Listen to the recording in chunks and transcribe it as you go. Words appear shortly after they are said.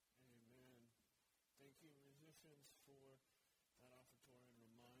instructions for that offertory and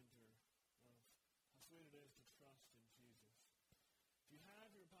reminder of how sweet it is to trust in Jesus. If you have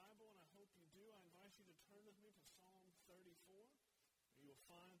your Bible, and I hope you do, I invite you to turn with me to Psalm 34. Where you will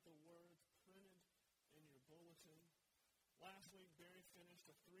find the words printed in your bulletin. Last week, Barry finished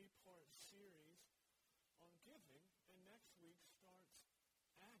a 3-part series on giving, and next week starts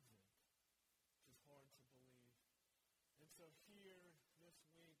Advent, which is hard to believe. And so here, this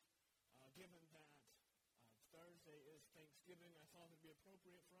week, given that Thursday is Thanksgiving, I thought it would be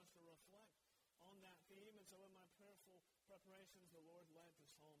appropriate for us to reflect on that theme. And so in my prayerful preparations, the Lord led to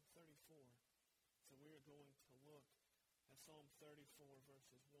Psalm 34. So we are going to look at Psalm 34,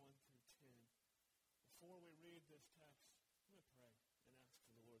 verses 1 through 10. Before we read this text, let me pray and ask for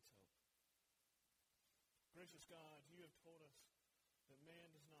the Lord's help. Gracious God, you have told us that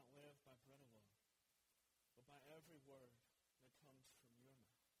man does not live by bread alone, but by every word that comes from your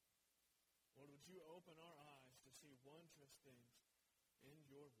mouth. Lord, would you open our eyes to see wondrous things in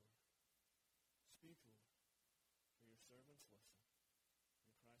your word? Speak, Lord, for your servants listen.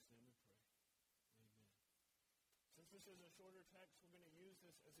 In Christ's name we pray. Amen. Since this is a shorter text, we're going to use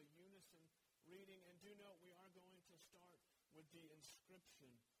this as a unison reading. And do note, we are going to start with the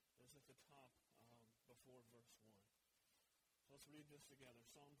inscription that's at the top before verse 1. So let's read this together.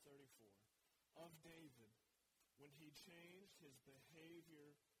 Psalm 34. Of David, when he changed his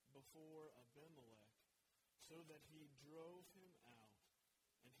behavior before Abimelech, so that he drove him out,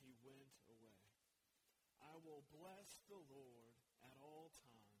 and he went away. I will bless the Lord at all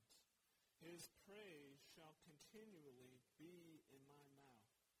times. His praise shall continually be in my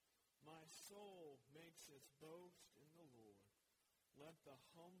mouth. My soul makes its boast in the Lord. Let the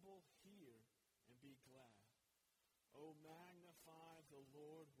humble hear and be glad. O magnify the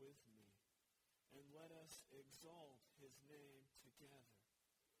Lord with me, and let us exalt his name together.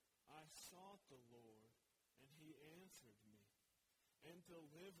 I sought the Lord, and he answered me, and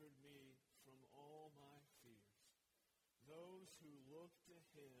delivered me from all my fears. Those who look to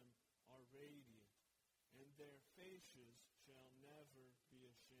him are radiant, and their faces shall never be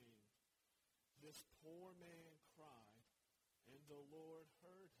ashamed. This poor man cried, and the Lord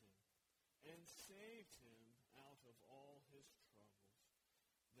heard him, and saved him out of all his troubles.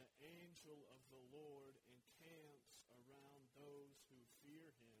 The angel of the Lord encamps around those who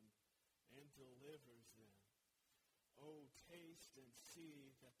fear him, and delivers them. Oh, taste and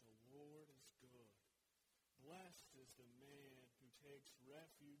see that the Lord is good. Blessed is the man who takes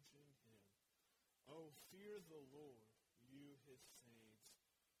refuge in him. Oh, fear the Lord, you his saints,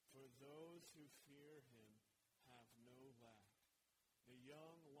 for those who fear him have no lack. The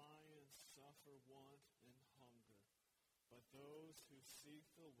young lions suffer want and hunger, but those who seek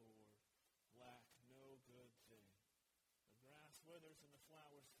the Lord lack no good thing. The grass withers and the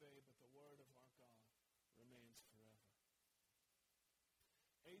flowers fade, but the word of our God remains forever.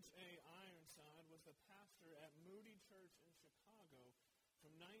 H.A. Ironside was the pastor at Moody Church in Chicago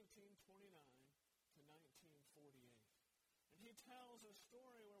from 1929 to 1948. And he tells a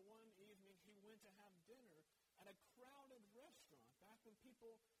story where one evening he went to have dinner at a crowded restaurant back when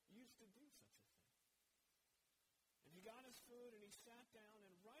people used to do such a thing. And he got his food and he sat down,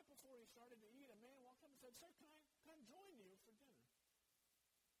 and right before he started to eat, a man walked up and said, "Sir, can I join you for dinner?"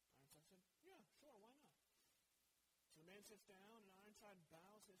 Ironside said, "Yeah, sure, why not?" So the man sits down, and Ironside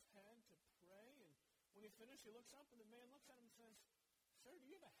bows his head to pray, and when he finished, he looks up, and the man looks at him and says, "Sir, do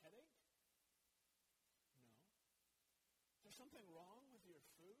you have a headache?" "No." "Is there something wrong with your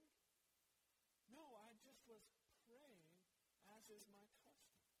food?" "No, I just was praying, as is my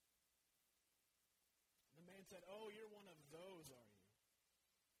custom." The man said, "Oh, you're one of those, are you?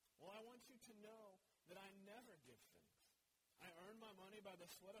 Well, I want you to know that I never give thanks. I earn my money by the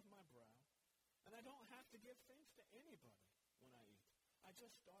sweat of my brow, and I don't have to give thanks to anybody when I eat. I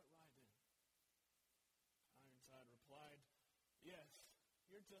just start right in." Ironside replied, "Yes,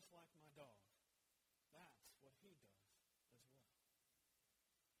 you're just like my dog. That's what he does as well."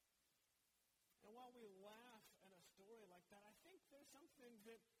 And while we laugh at a story like that, I think there's something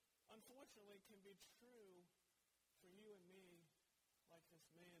that unfortunately can be true for you and me, like this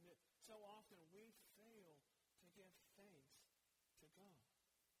man, that so often we fail to give thanks to God.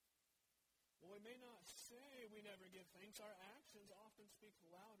 Well, we may not say we never give thanks. Our actions often speak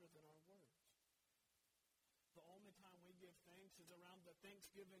louder than our words. The only time we give thanks is around the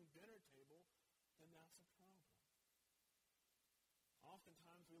Thanksgiving dinner table, then that's a problem.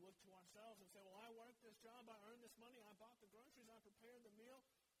 Oftentimes we look to ourselves and say, "Well, I worked this job, I earned this money, I bought the groceries, I prepared the meal.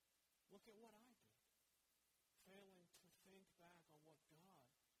 Look at what I did." Failing to think back on what God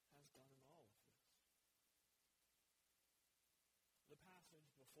has done in all of this. The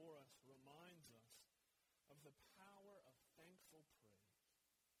passage before us reminds us of the power of thankful praise.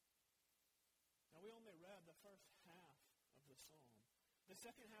 Now, we only read the first half of the psalm. The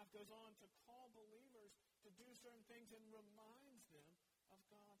second half goes on to call believers to do certain things and reminds them of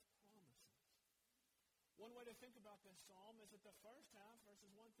God's promises. One way to think about this psalm is that the first half,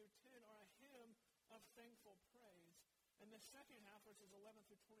 verses 1 through 10, are a hymn of thankful praise. And the second half, verses 11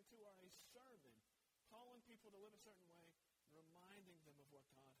 through 22, are a sermon, calling people to live a certain way, reminding them of what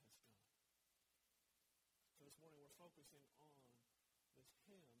God has done. So this morning we're focusing on this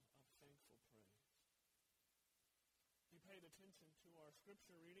hymn of thankful praise. If you paid attention to our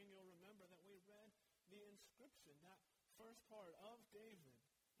scripture reading, you'll remember that we read the inscription, that first part of David,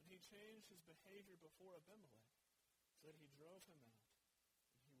 when he changed his behavior before Abimelech, so that he drove him out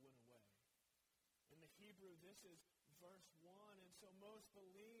and he went away. In the Hebrew, this is verse 1, and so most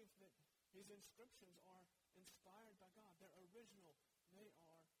believe that these inscriptions are inspired by God. They're original. They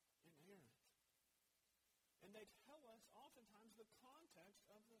are inerrant. And they tell us oftentimes the context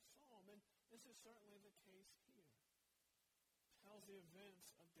of the psalm, and this is certainly the case here. It tells the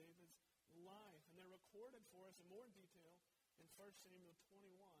events of David's life, and they're recorded for us in more detail in 1 Samuel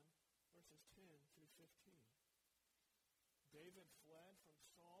 21, verses 10 through 15. David fled from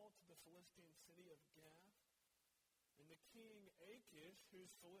Saul to the Philistine city of Gath, and the king Achish, whose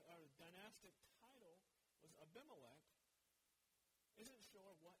dynastic title was Abimelech, isn't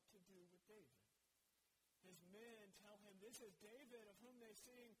sure what to do with David. His men tell him, this is David of whom they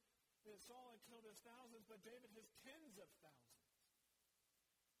sing that Saul had killed his thousands, but David has tens of thousands.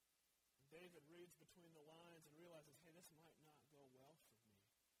 And David reads between the lines and realizes, hey, this might not go well for me.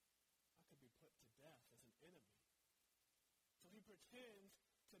 I could be put to death as an enemy. So he pretends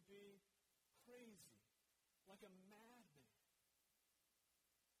to be crazy, like a madman.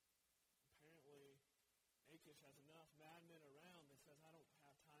 Apparently, Achish has enough madmen around that says, I don't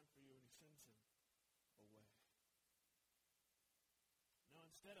have time for you, and he sends him away. Now,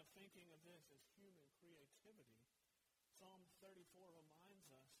 instead of thinking of this as human creativity, Psalm 34 reminds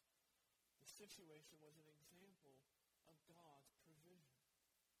us the situation was an example of God's provision.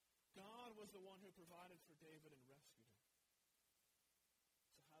 God was the one who provided for David and rescued him.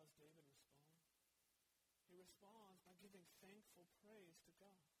 So how does David respond? He responds by giving thankful praise to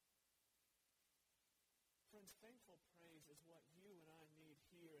God. Friends, thankful praise is what you and I need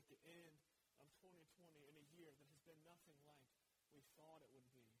here at the end of 2020 in a year that has been nothing like we thought it would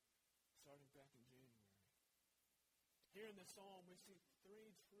be, starting back in January. Here in this psalm, we see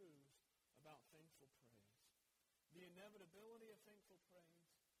three truths about thankful praise. The inevitability of thankful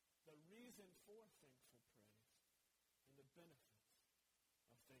praise, the reason for thankful praise, and the benefits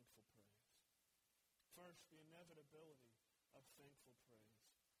of thankful praise. First, the inevitability of thankful praise.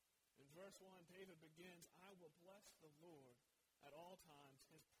 In verse 1, David begins, I will bless the Lord at all times.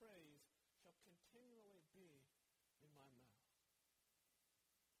 His praise shall continually be in my mouth.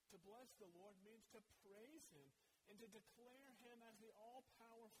 To bless the Lord means to praise him and to declare him as the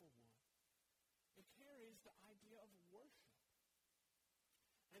all-powerful one. It carries the idea of worship.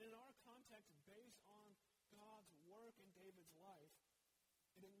 And in our context, based on God's work in David's life,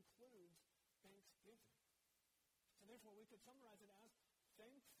 it includes thanksgiving. So therefore, we could summarize it as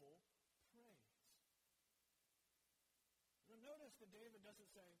thankful praise. Now notice that David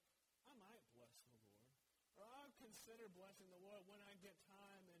doesn't say, I might bless the Lord, or I'll consider blessing the Lord when I get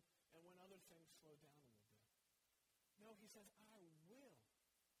time and when other things slow down a little bit. No, he says, I will.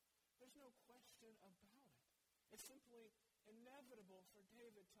 There's no question about it. It's simply inevitable for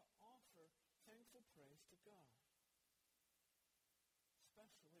David to offer thankful praise to God,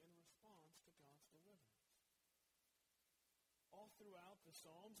 especially in response to God's deliverance. All throughout the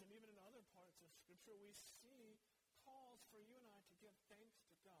Psalms and even in other parts of Scripture, we see calls for you and I to give thanks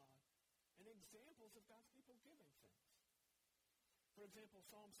to God and examples of God's people giving thanks. For example,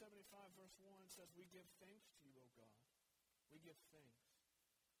 Psalm 75 verse 1 says, we give thanks to you, O God. We give thanks.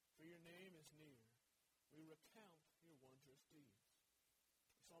 For your name is near. We recount your wondrous deeds.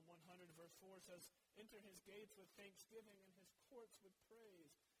 Psalm 100 verse 4 says, enter his gates with thanksgiving and his courts with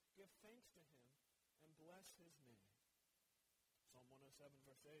praise. Give thanks to him and bless his name. Psalm 107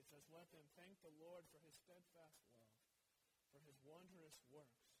 verse 8 says, let them thank the Lord for his steadfast love, for his wondrous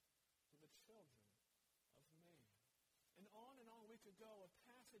works to the children of man. And on we could go, of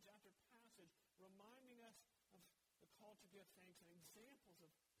passage after passage, reminding us of the call to give thanks and examples of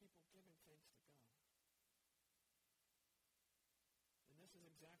people giving thanks to God. And this is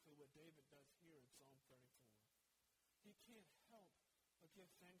exactly what David does here in Psalm 34. He can't help but give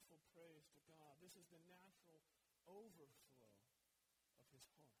thankful praise to God. This is the natural overflow of his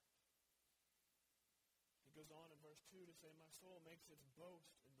heart. He goes on in verse 2 to say, my soul makes its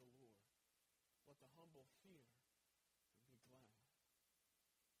boast in the Lord. Let the humble hear and be glad.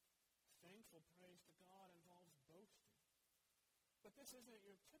 Thankful praise to God involves boasting. But this isn't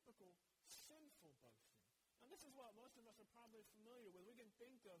your typical sinful boasting. Now, this is what most of us are probably familiar with. We can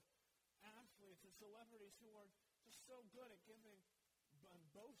think of athletes and celebrities who are just so good at giving and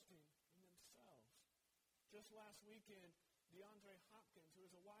boasting in themselves. Just last weekend, DeAndre Hopkins, who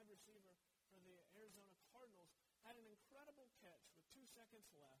is a wide receiver for the Arizona Cardinals, had an incredible catch with 2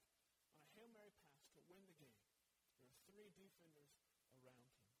 seconds left on a Hail Mary pass to win the game. There were 3 defenders around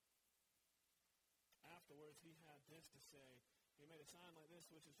him. Afterwards, he had this to say. He made a sign like this,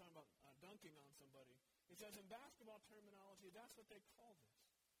 which is talking about dunking on somebody. He says, in basketball terminology, that's what they call this,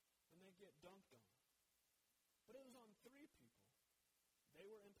 when they get dunked on. But it was on 3 people. They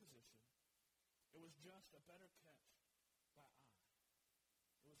were in position. It was just a better catch by eye.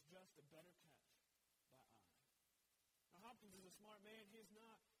 It was just a better catch by eye. Now, Hopkins is a smart man. He's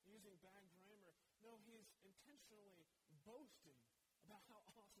not using bad grammar. No, he's intentionally boasting about how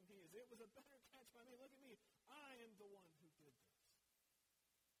awesome he is. It was a better catch by me. Look at me. I am the one who did this.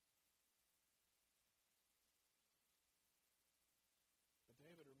 But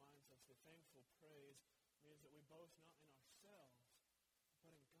David reminds us that thankful praise means that we boast not in ourselves,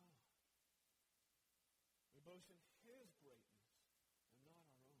 but in God. We boast in his greatness and not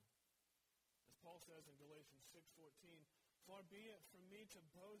our own. As Paul says in Galatians 6:14, far be it from me to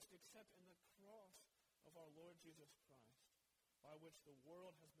boast except in the cross of our Lord Jesus Christ, by which the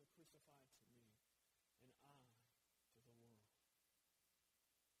world has been crucified to me, and I to the world.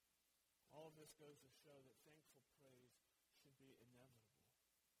 All of this goes to show that thankful praise should be inevitable.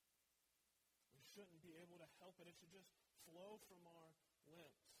 We shouldn't be able to help it. It should just flow from our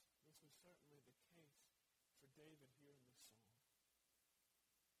lips. This was certainly the case for David here in this psalm.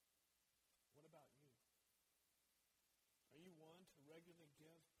 What about you? Are you one to regularly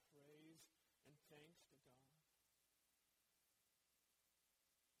give praise and thanks to God?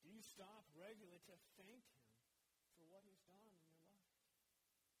 Do you stop regularly to thank him for what he's done in your life?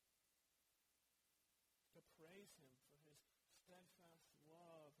 To praise him for his steadfast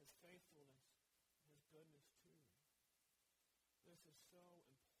love, his faithfulness, his goodness to you. This is so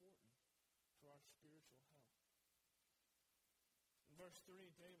important for our spiritual health. In verse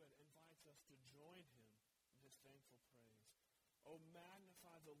 3, David invites us to join him in his thankful praise. Oh,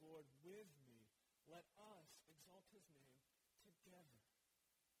 magnify the Lord with me. Let us exalt his name together.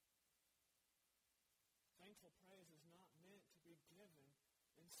 Thankful praise is not meant to be given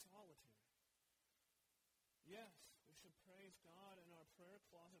in solitary. Yes, we should praise God in our prayer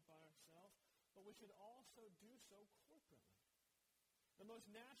closet by ourselves, but we should also do so corporately. The most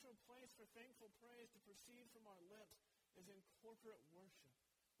natural place for thankful praise to proceed from our lips is in corporate worship,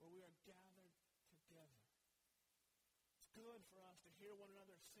 where we are gathered together. It's good for us to hear one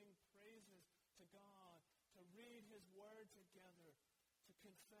another sing praises to God, to read his word together, to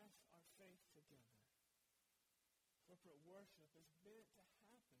confess our faith together. Corporate worship is meant to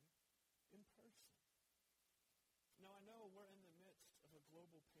happen in person. Now, I know we're in the midst of a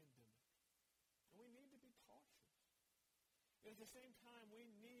global pandemic, and we need to be cautious. At the same time, we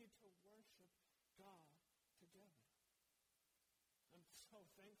need to worship God together. I'm so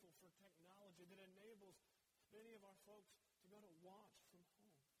thankful for technology that enables many of our folks to go to watch from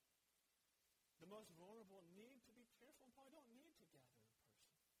home. The most vulnerable need to be careful and probably don't need to gather in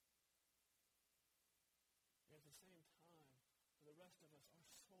person. And at the same time, for the rest of us, our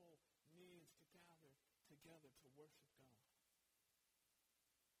soul needs to gather together to worship God.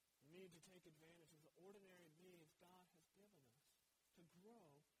 We need to take advantage of the ordinary means God has given us to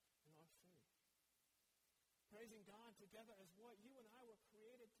grow in our faith. Praising God together is what you and I were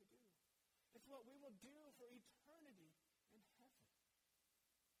created to do. It's what we will do for eternity in heaven.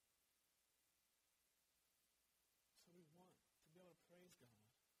 So we want to be able to praise God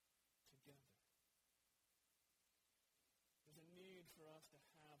together. There's a need for us to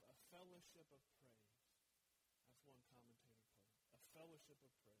have a fellowship of praise, as one commentator put it, a fellowship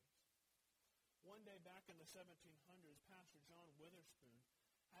of praise. One day back in the 1700s, Pastor John Witherspoon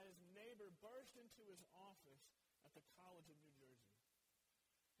had his neighbor burst into his office at the College of New Jersey.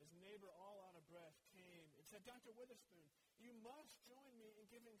 His neighbor, all out of breath, came and said, Dr. Witherspoon, you must join me in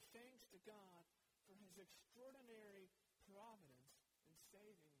giving thanks to God for his extraordinary providence in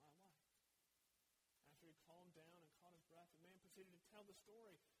saving my life. After he calmed down and caught his breath, the man proceeded to tell the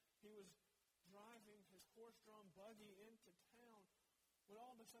story. He was driving his horse-drawn buggy into town when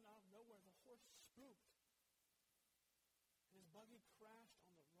all of a sudden, out of nowhere, the horse spooked. And his buggy crashed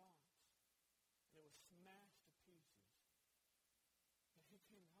on the rocks. And it was smashed to pieces. But he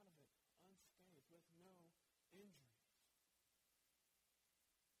came out of it unscathed with no injuries.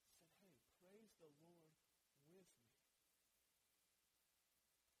 He said, hey, praise the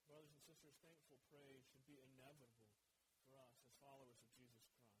thankful praise should be inevitable for us as followers of Jesus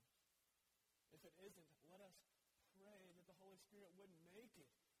Christ. If it isn't, let us pray that the Holy Spirit would make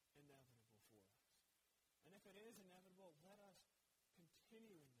it inevitable for us. And if it is inevitable, let us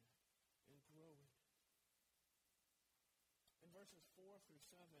continue in that and grow in it. In verses 4 through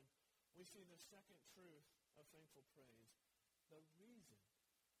 7, we see the second truth of thankful praise, the reason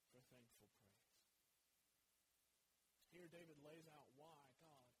for thankful praise. Here David lays out why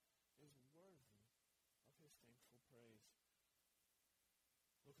God is worthy of his thankful praise.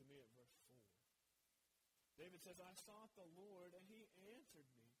 Look at me at verse 4. David says, I sought the Lord, and he answered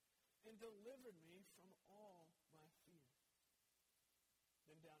me and delivered me from all my fear.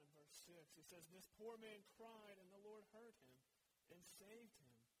 Then down in verse 6, he says, this poor man cried, and the Lord heard him and saved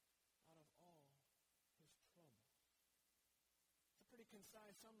him out of all his trouble. It's a pretty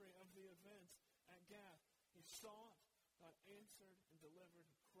concise summary of the events at Gath. He sought, God answered and delivered.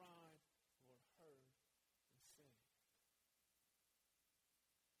 He cried, the Lord heard and saved.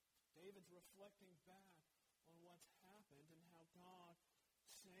 David's reflecting back on what's happened and how God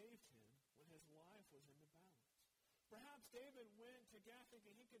saved him when his life was in the balance. Perhaps David went to Gath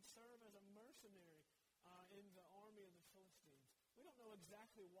thinking he could serve as a mercenary in the army of the Philistines. We don't know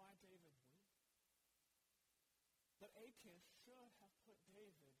exactly why David went. But Achish should have put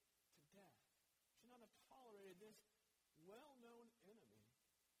David to death. Should not have tolerated this well-known enemy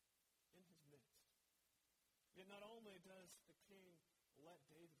in his midst. Yet not only does the king let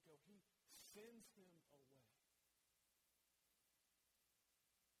David go, he sends him away.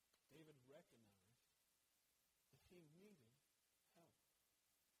 David recognized that he needed help.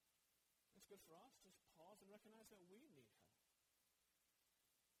 It's good for us to pause and recognize that we need help.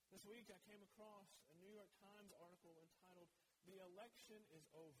 This week I came across a New York Times article entitled, The Election is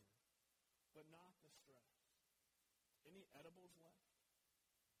Over, but Not the Stress. Any edibles left?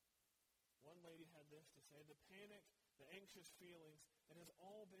 One lady had this to say, the panic, the anxious feelings, it has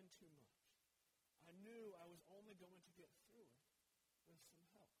all been too much. I knew I was only going to get through it with some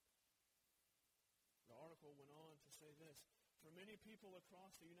help. The article went on to say this, for many people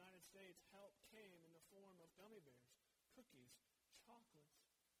across the United States, help came in the form of gummy bears, cookies,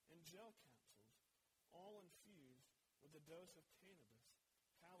 chocolates, and gel capsules, all infused with a dose of cannabis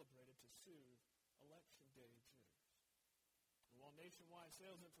calibrated to soothe election day jitters. And while nationwide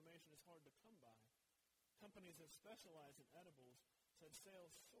sales information is hard to come by, companies that specialize in edibles said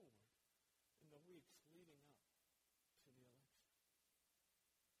sales soared in the weeks leading up to the election.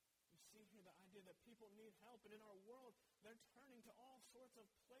 You see here the idea that people need help, and in our world, they're turning to all sorts of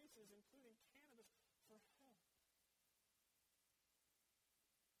places, including cannabis, for help.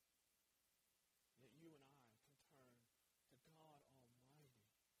 Yet you and I can turn to God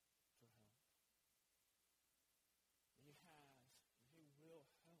Almighty for help. And he has, and he will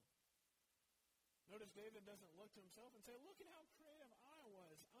help. Notice David doesn't look to himself and say, look at how creative I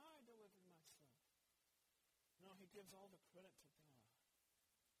was. I delivered myself. No, he gives all the credit to God.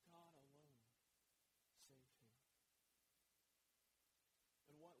 God alone saved him.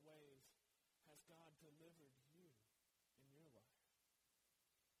 In what ways has God delivered you in your life?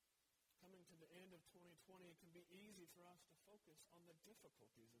 Coming to the end of 2020, it can be easy for us to focus on the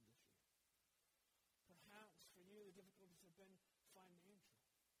difficulties of this year. Perhaps for you, the difficulties have been financial.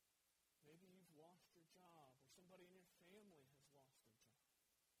 Maybe you've lost your job, or somebody in your family has lost their job.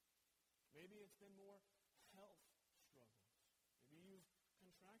 Maybe it's been more health struggles. Maybe you've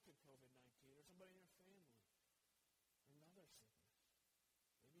contracted COVID-19, or somebody in your family, or another sickness.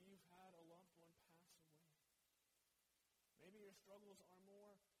 Maybe you've had a loved one pass away. Maybe your struggles are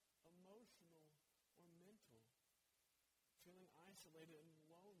more emotional or mental, feeling isolated and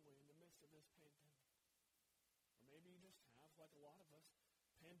lonely in the midst of this pandemic. Or maybe you just have, like a lot of us,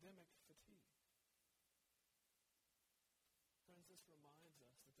 pandemic fatigue. Friends, this reminds us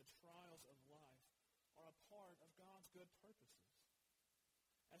that the trials of life are a part of God's good purposes.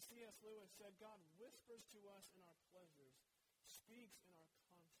 As C.S. Lewis said, God whispers to us in our pleasures, speaks in our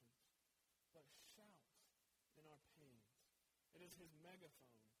conscience, but shouts in our pains. It is his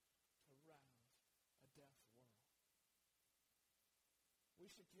megaphone to rouse a deaf world. We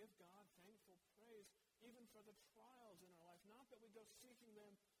should give God thankful praise even for the trials in our life. Not that we go seeking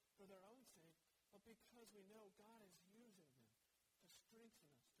them for their own sake, but because we know God is using them to strengthen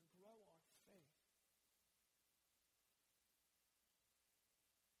us, to grow our faith.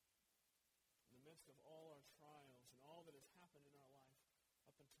 In the midst of all our trials and all that has happened in our life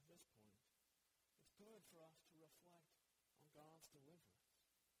up until this point, it's good for us to reflect on God's deliverance.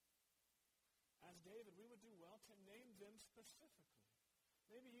 As David, we would do well to name them specifically.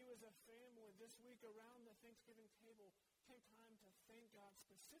 Maybe you as a family this week around the Thanksgiving table take time to thank God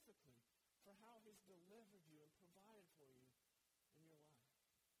specifically for how he's delivered you and provided for you in your life.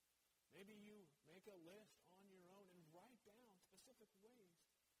 Maybe you make a list on your own and write down specific ways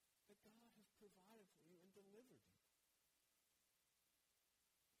that God has provided for you and delivered you.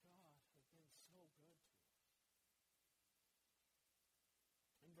 God has been so good to us.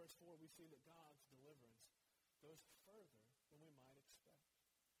 In verse 4, we see that God's deliverance goes further than we might expect.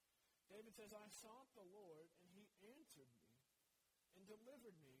 David says, I sought the Lord, and he answered me and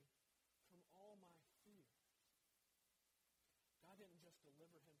delivered me from all my fears. God didn't just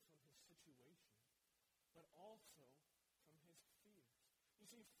deliver him from his situation, but also from his fears. You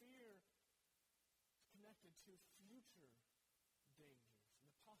see, fear is connected to future dangers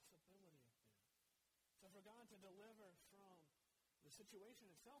and the possibility of them. So for God to deliver from the situation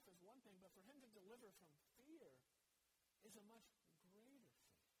itself is one thing, but for him to deliver from fear is a much greater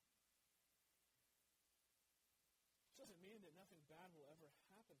thing. It doesn't mean that nothing bad will ever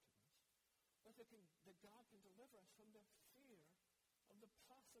happen to us, but that God can deliver us from the fear of the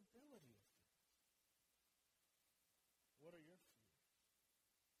possibility of things. What are your fears?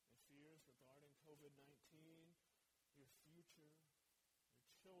 The fears regarding COVID-19, your future, your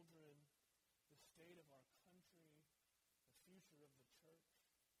children, the state of our country, the future of the church?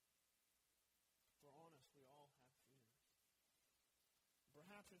 If we're honest, we all have fears.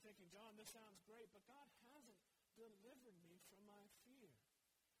 Perhaps you're thinking, John, this sounds great, but God hasn't delivered me from my fear.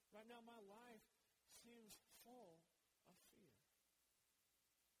 Right now, my life seems full of fear.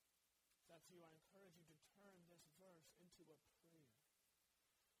 If that's you, I encourage you to turn this verse into a prayer.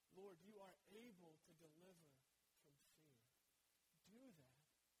 Lord, you are able to deliver from fear. Do that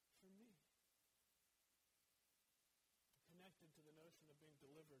for me. Connected to the notion of being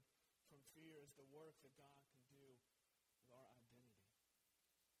delivered from fear is the work that God can do with our identity.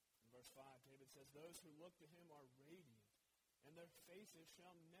 In verse 5, David says, those who look to him are radiant, and their faces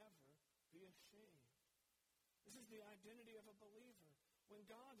shall never be ashamed. This is the identity of a believer. When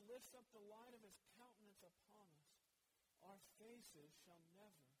God lifts up the light of his countenance upon us, our faces shall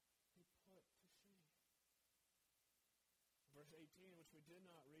never be put to shame. Verse 18, which we did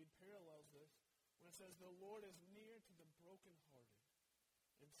not read, parallels this when it says, the Lord is near to the brokenhearted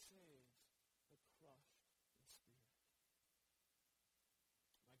and saves the crushed in spirit.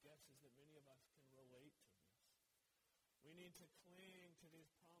 My guess is that many of us can relate to this. We need to cling to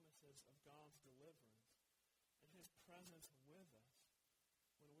these promises of God's deliverance and his presence with us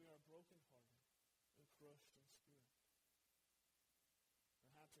when we are brokenhearted and crushed in spirit.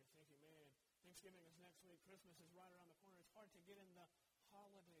 Perhaps you're thinking, man, Thanksgiving is next week. Christmas is right around the corner. It's hard to get in the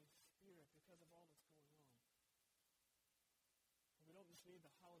holiday spirit because of all that's going on. But we don't just need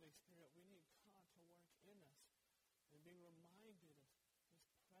the holiday spirit. We need God to work in us and being reminded of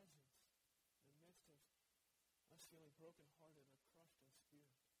his presence in the midst of us feeling brokenhearted or crushed in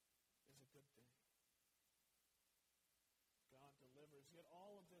spirit is a good thing. God delivers. Yet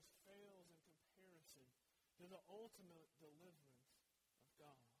all of this fails in comparison to the ultimate deliverance of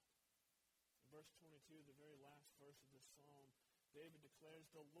God. In verse 22, the very last verse of this psalm, David declares,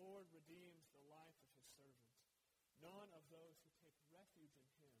 the Lord redeems the life of his servants. None of those who take refuge in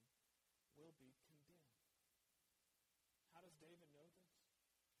him will be condemned. How does David know this?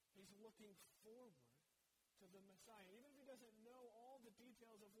 He's looking forward to the Messiah. Even if he doesn't know all the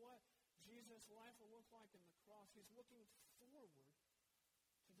details of what Jesus' life will look like in the cross, he's looking forward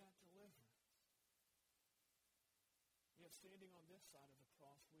to that deliverance. Yet standing on this side of the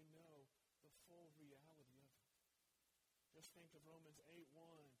cross, we know the full reality of it. Just think of Romans 8:1.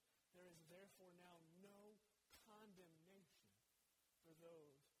 There is therefore now no condemnation for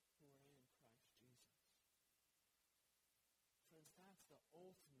those who are in Christ Jesus. Friends, that's the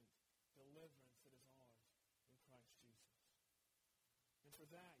ultimate deliverance that is ours in Christ Jesus. And for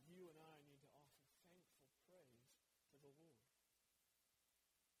that, you and I need to offer thankful praise to the Lord.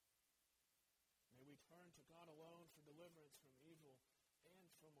 May we turn to God alone for deliverance from evil and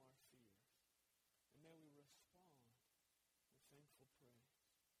from our fears. And may we respond with thankful praise.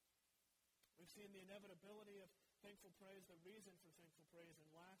 We've seen the inevitability of thankful praise, the reason for thankful praise, and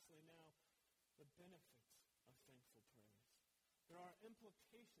lastly now, the benefits of thankful praise. There are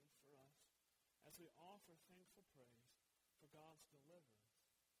implications for us as we offer thankful praise for God's deliverance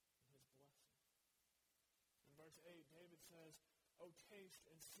and his blessing. In verse 8, David says, "O taste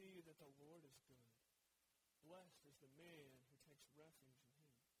and see that the Lord is good. Blessed is the man who takes refuge in him."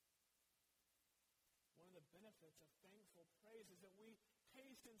 One of the benefits of thankful praise is that we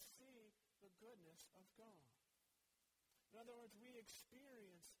taste and see the goodness of God. In other words, we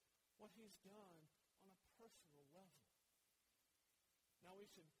experience what he's done on a personal level. Now, we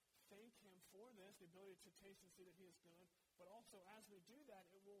should thank him for this, the ability to taste and see that he is good, but also as we do that,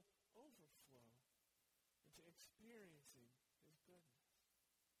 it will overflow into experiencing his goodness.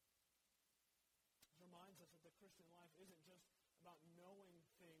 It reminds us that the Christian life isn't just about knowing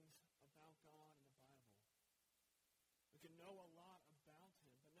things about God in the Bible. We can know a lot about him,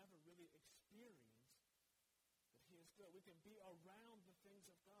 but never really experience that he is good. We can be around the things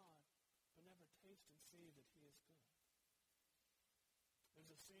of God, but never taste and see that he is good.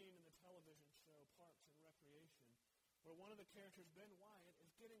 There's a scene in the television show Parks and Recreation where one of the characters, Ben Wyatt,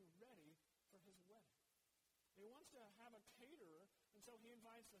 is getting ready for his wedding. He wants to have a caterer, and so he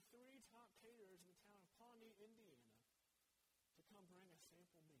invites the 3 top caterers in the town of Pawnee, Indiana, to come bring a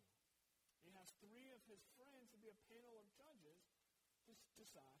sample meal. He has 3 of his friends to be a panel of judges to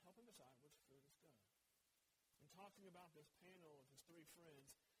help him decide which food is good. In talking about this panel of his 3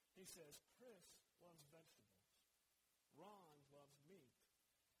 friends, he says, Chris loves vegetables. Ron loves meat.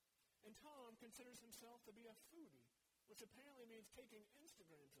 And Tom considers himself to be a foodie, which apparently means taking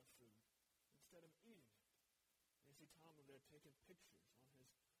Instagrams of food instead of eating it. And you see Tom over there taking pictures on his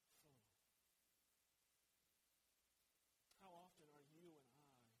phone. How often are you and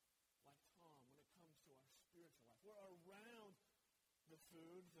I like Tom when it comes to our spiritual life? We're around the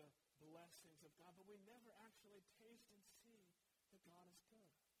food, the blessings of God, but we never actually taste and see that God is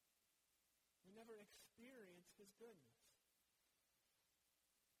good. We never experience his goodness.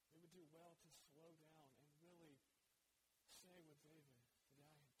 We would do well to slow down and really say with David that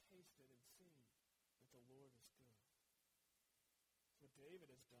I have tasted and seen that the Lord is good. It's what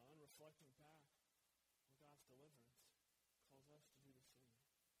David has done, reflecting back on God's deliverance, calls us to do the same.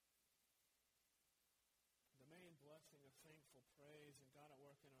 The main blessing of thankful praise and God at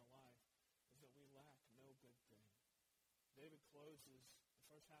work in our life is that we lack no good thing. David closes the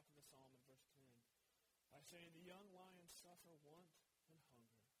first half of the psalm in verse 10 by saying, the young lions suffer want and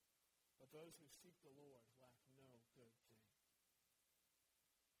hunger, but those who seek the Lord lack no good thing.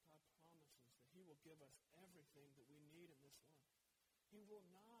 God promises that he will give us everything that we need in this life. He will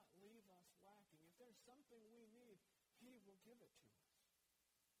not leave us lacking. If there's something we need, he will give it to us.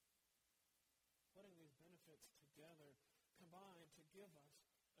 Putting these benefits together combine to give us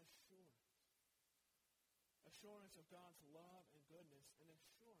assurance. Assurance of God's love and goodness, and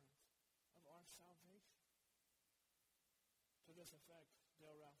assurance of our salvation. To this effect,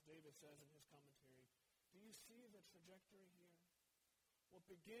 Dale Ralph Davis says in his commentary, do you see the trajectory here? What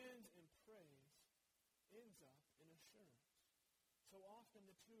begins in praise ends up in assurance. So often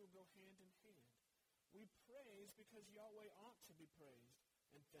the two go hand in hand. We praise because Yahweh ought to be praised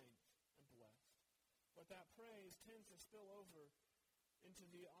and thanked and blessed. But that praise tends to spill over into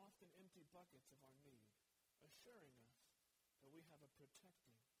the often empty buckets of our need, assuring us that we have a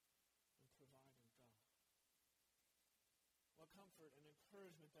protecting and providing God. What comfort and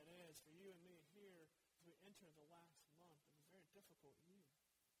encouragement that is for you and me here as we enter the last month of a very difficult year.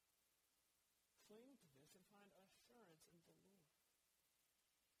 Cling to this and find assurance in the Lord.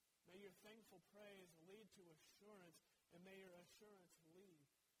 May your thankful praise lead to assurance, and may your assurance lead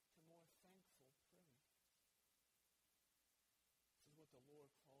to more thankful praise. This is what the Lord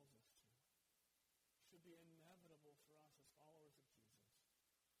calls us to. It should be inevitable for us as followers of Jesus.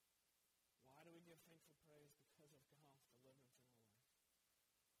 Why do we give thankful praise? Because of God's deliverance in our life.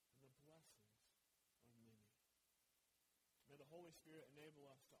 And the blessings are many. May the Holy Spirit enable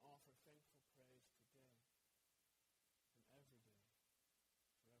us